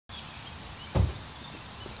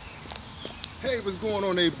Hey, what's going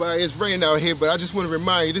on, everybody? It's raining out here, but I just want to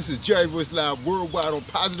remind you, this is Jerry Voice Live worldwide on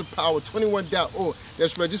PositivePower21.org.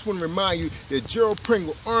 That's right, just want to remind you that Gerald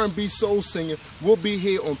Pringle, R&B soul singer, will be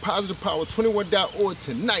here on PositivePower21.org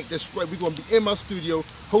tonight. That's right, we're going to be in my studio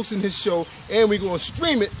hosting his show, and we're going to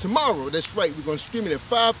stream it tomorrow. That's right, we're going to stream it at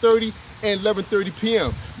 5:30 and 11:30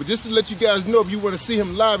 p.m. But just to let you guys know, if you want to see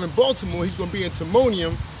him live in Baltimore, he's going to be in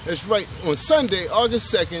Timonium. That's right, on Sunday,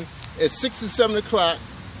 August 2nd at 6 and 7 o'clock.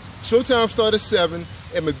 Showtime start at 7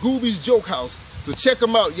 at McGooby's Joke House. So check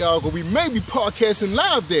them out, y'all, because we may be podcasting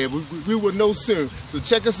live there. We will know soon. So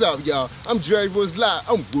check us out, y'all. I'm Jerry Voice Live.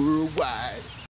 I'm worldwide.